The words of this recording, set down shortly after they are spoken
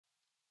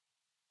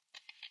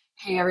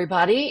Hey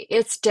everybody,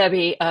 it's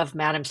Debbie of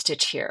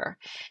MadameStitch here.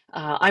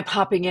 I'm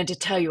popping in to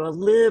tell you a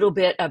little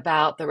bit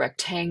about the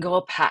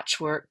Rectangle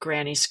Patchwork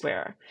Granny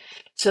Square.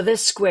 So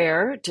this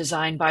square,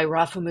 designed by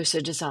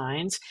Raffamusa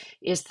Designs,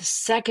 is the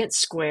second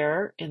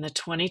square in the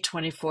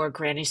 2024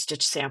 Granny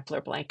Stitch Sampler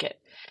Blanket.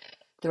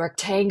 The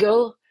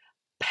Rectangle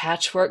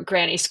Patchwork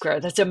Granny Square,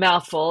 that's a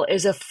mouthful,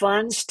 is a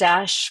fun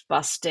stash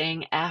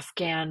busting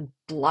Afghan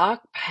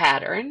block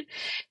pattern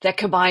that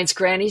combines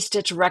granny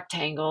stitch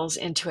rectangles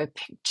into a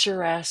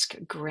picturesque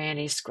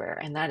granny square.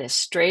 And that is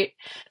straight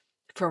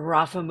from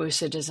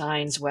Raffamusa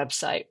Designs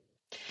website.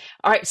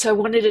 All right, so I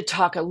wanted to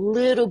talk a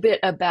little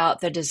bit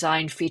about the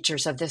design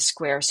features of this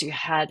square so you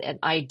had an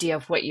idea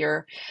of what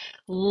you're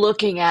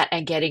looking at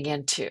and getting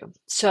into.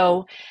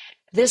 So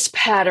this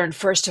pattern,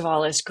 first of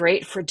all, is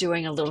great for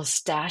doing a little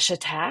stash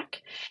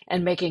attack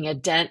and making a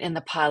dent in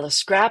the pile of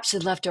scraps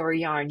and leftover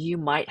yarn you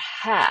might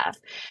have.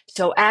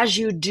 So as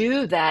you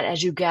do that,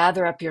 as you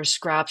gather up your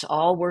scraps,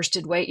 all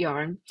worsted weight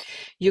yarn,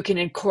 you can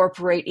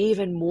incorporate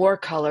even more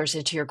colors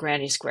into your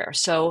granny square.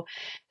 So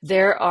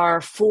there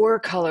are 4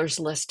 colors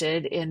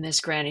listed in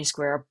this granny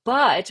square,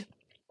 but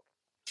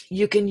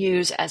you can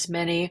use as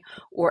many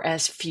or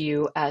as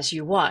few as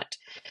you want.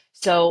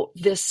 So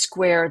this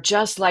square,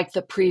 just like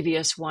the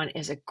previous one,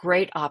 is a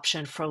great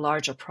option for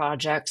larger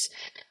projects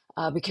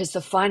because the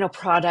final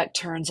product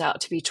turns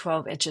out to be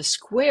 12 inches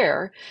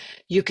square.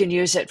 You can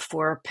use it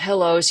for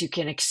pillows. You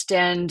can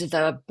extend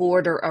the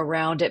border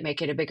around it,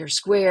 make it a bigger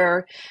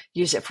square,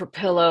 use it for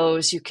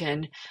pillows. You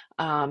can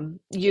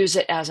use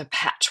it as a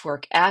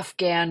patchwork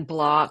Afghan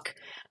block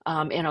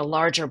in a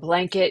larger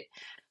blanket.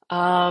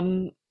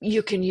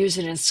 You can use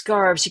it in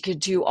scarves. You could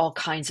do all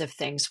kinds of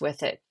things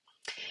with it.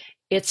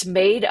 It's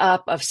made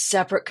up of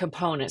separate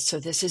components, so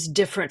this is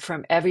different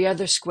from every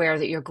other square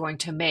that you're going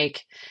to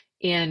make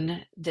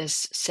in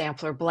this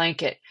sampler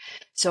blanket.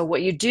 So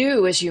what you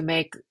do is you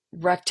make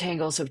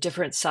rectangles of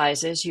different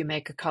sizes. You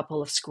make a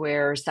couple of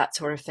squares, that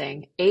sort of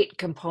thing. 8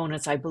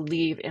 components, I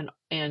believe,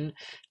 in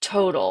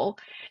total,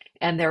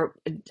 and they're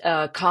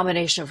a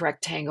combination of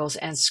rectangles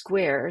and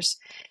squares.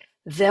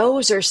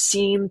 Those are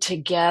seamed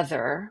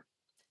together,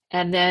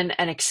 and then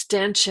an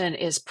extension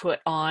is put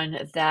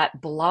on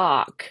that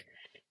block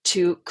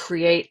to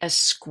create a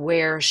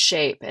square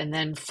shape. And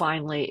then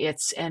finally,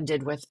 it's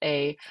ended with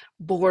a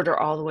border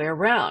all the way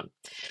around.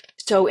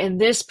 So in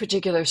this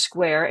particular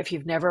square, if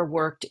you've never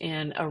worked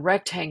in a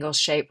rectangle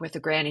shape with a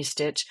granny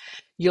stitch,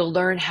 you'll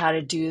learn how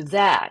to do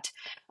that.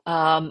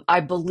 I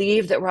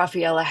believe that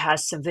Raffaella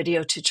has some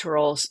video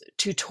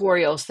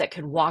tutorials that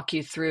can walk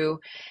you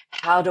through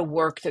how to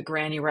work the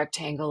granny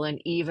rectangle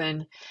and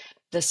even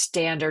the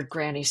standard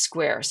granny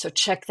square. So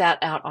check that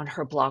out on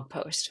her blog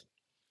post.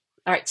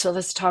 All right, so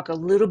let's talk a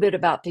little bit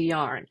about the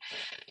yarn.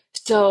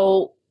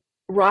 So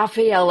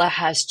Raffaella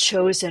has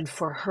chosen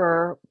for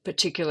her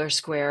particular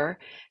square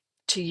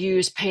to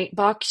use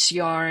Paintbox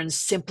Yarns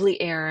Simply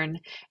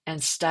Aran and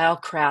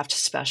Stylecraft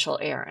Special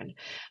Aran.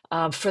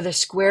 For the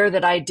square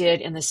that I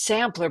did in the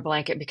sampler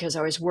blanket, because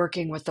I was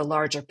working with the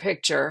larger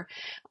picture,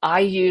 I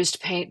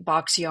used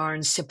Paintbox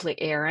Yarns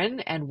Simply Aran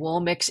and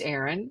Wool Mix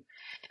Aran.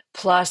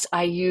 Plus,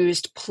 I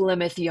used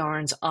Plymouth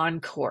Yarns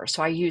Encore.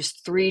 So I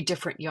used 3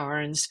 different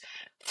yarns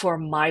for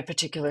my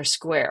particular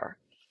square.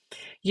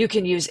 You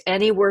can use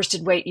any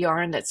worsted weight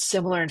yarn that's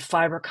similar in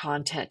fiber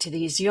content to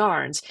these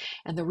yarns.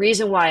 And the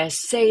reason why I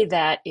say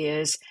that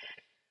is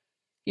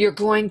you're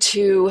going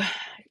to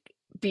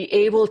be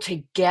able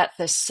to get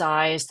the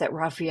size that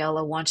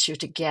Raffaella wants you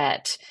to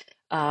get.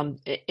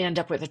 End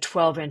up with a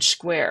 12-inch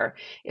square.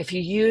 If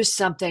you use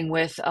something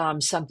with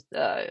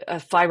a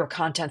fiber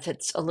content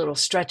that's a little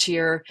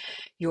stretchier,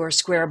 your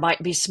square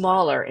might be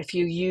smaller. If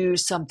you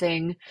use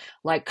something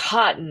like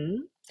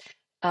cotton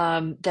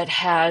that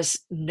has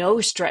no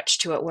stretch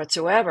to it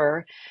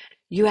whatsoever,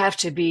 you have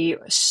to be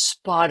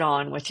spot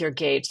on with your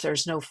gauge.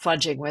 There's no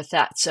fudging with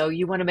that. So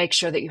you want to make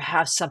sure that you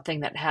have something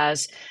that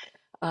has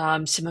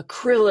some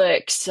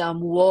acrylic,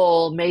 some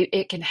wool.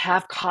 It can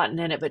have cotton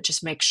in it, but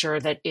just make sure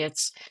that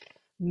it's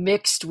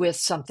mixed with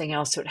something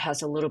else so it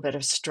has a little bit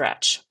of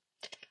stretch.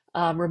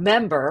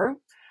 Remember,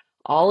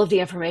 all of the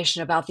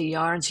information about the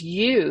yarns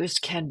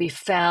used can be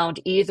found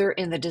either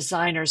in the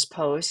designer's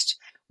post,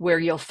 where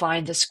you'll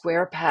find the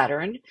square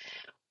pattern,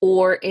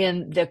 or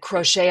in the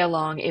Crochet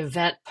Along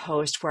event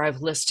post, where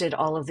I've listed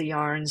all of the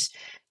yarns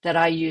that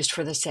I used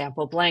for the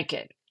sample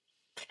blanket.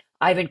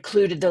 I've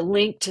included the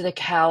link to the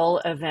cowl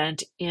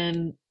event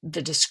in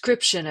the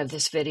description of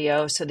this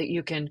video so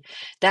that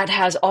that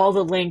has all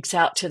the links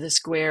out to the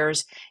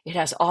squares. It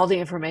has all the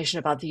information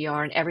about the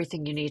yarn,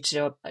 everything you need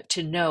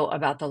to know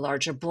about the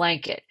larger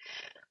blanket.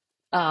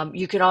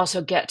 You can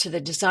also get to the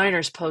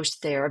designer's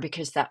post there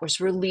because that was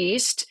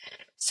released.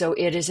 So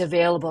it is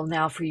available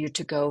now for you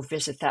to go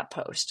visit that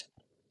post.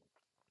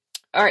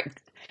 All right,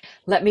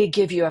 let me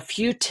give you a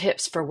few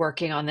tips for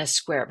working on this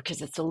square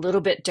because it's a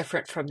little bit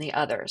different from the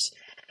others.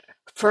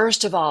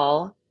 First of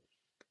all,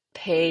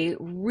 pay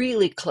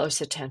really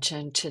close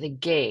attention to the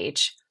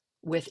gauge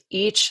with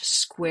each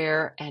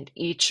square and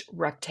each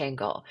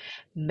rectangle.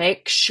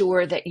 Make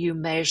sure that you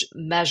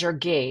measure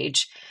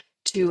gauge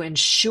to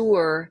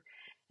ensure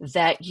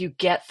that you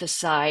get the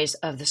size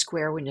of the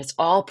square when it's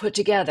all put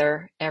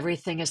together,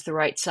 everything is the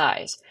right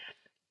size.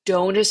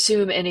 Don't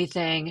assume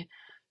anything.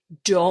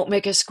 Don't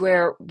make a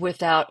square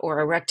without or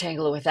a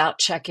rectangle without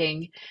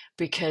checking,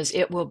 because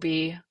it will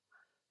be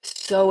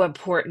so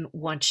important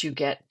once you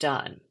get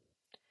done.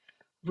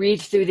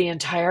 Read through the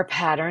entire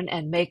pattern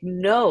and make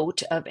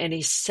note of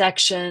any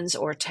sections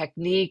or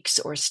techniques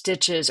or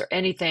stitches or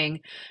anything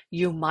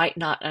you might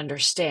not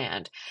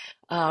understand.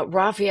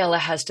 Raffaella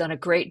has done a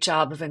great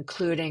job of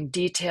including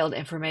detailed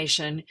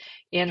information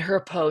in her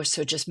post,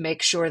 so just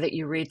make sure that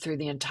you read through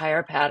the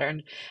entire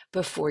pattern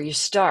before you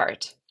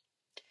start.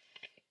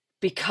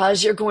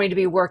 Because you're going to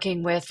be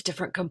working with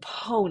different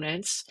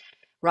components,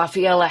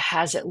 Raffaella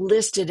has it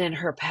listed in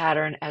her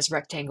pattern as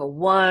rectangle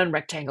 1,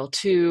 rectangle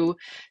 2,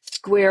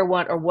 square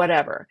 1, or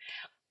whatever.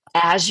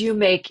 As you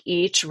make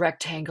each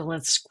rectangle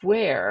and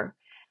square,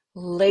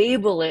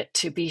 label it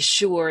to be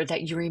sure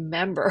that you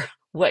remember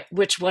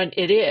which one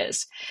it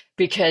is.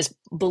 Because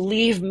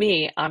believe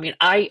me, I mean,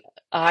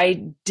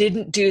 I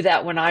didn't do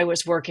that when I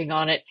was working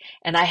on it,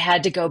 and I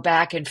had to go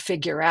back and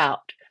figure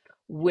out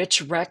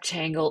which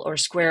rectangle or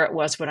square it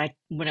was when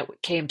it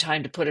came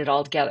time to put it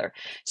all together.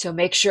 So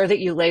make sure that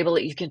you label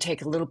it. You can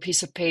take a little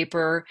piece of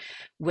paper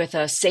with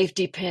a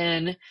safety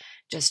pin,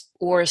 just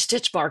or a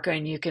stitch marker,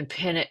 and you can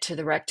pin it to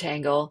the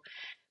rectangle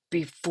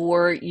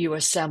before you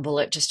assemble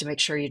it, just to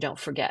make sure you don't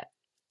forget.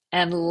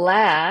 And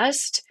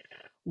last,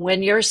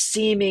 when you're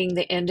seaming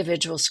the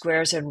individual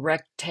squares and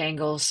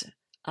rectangles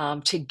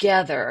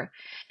together,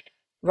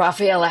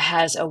 Raffaella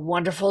has a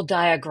wonderful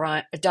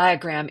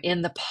diagram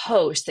in the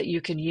post that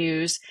you can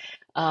use.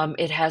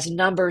 It has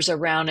numbers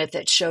around it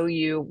that show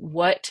you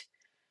what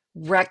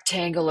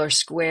rectangle or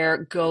square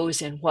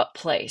goes in what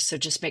place. So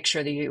just make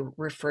sure that you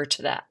refer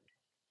to that.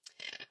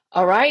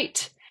 All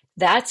right,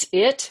 that's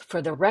it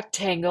for the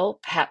Rectangle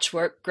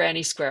Patchwork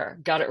Granny Square.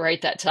 Got it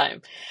right that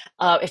time.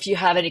 If you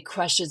have any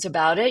questions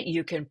about it,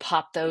 you can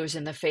pop those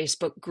in the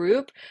Facebook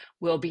group.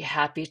 We'll be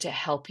happy to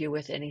help you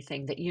with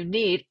anything that you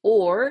need,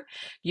 or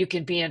you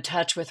can be in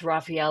touch with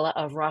Raffaella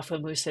of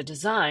Raffamusa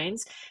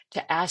Designs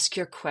to ask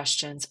your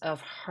questions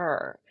of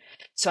her.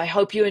 So I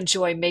hope you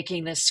enjoy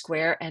making this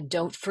square, and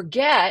don't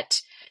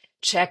forget,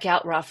 check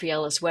out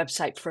Raffiella's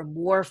website for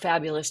more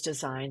fabulous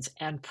designs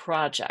and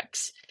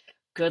projects.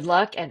 Good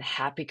luck and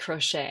happy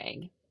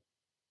crocheting!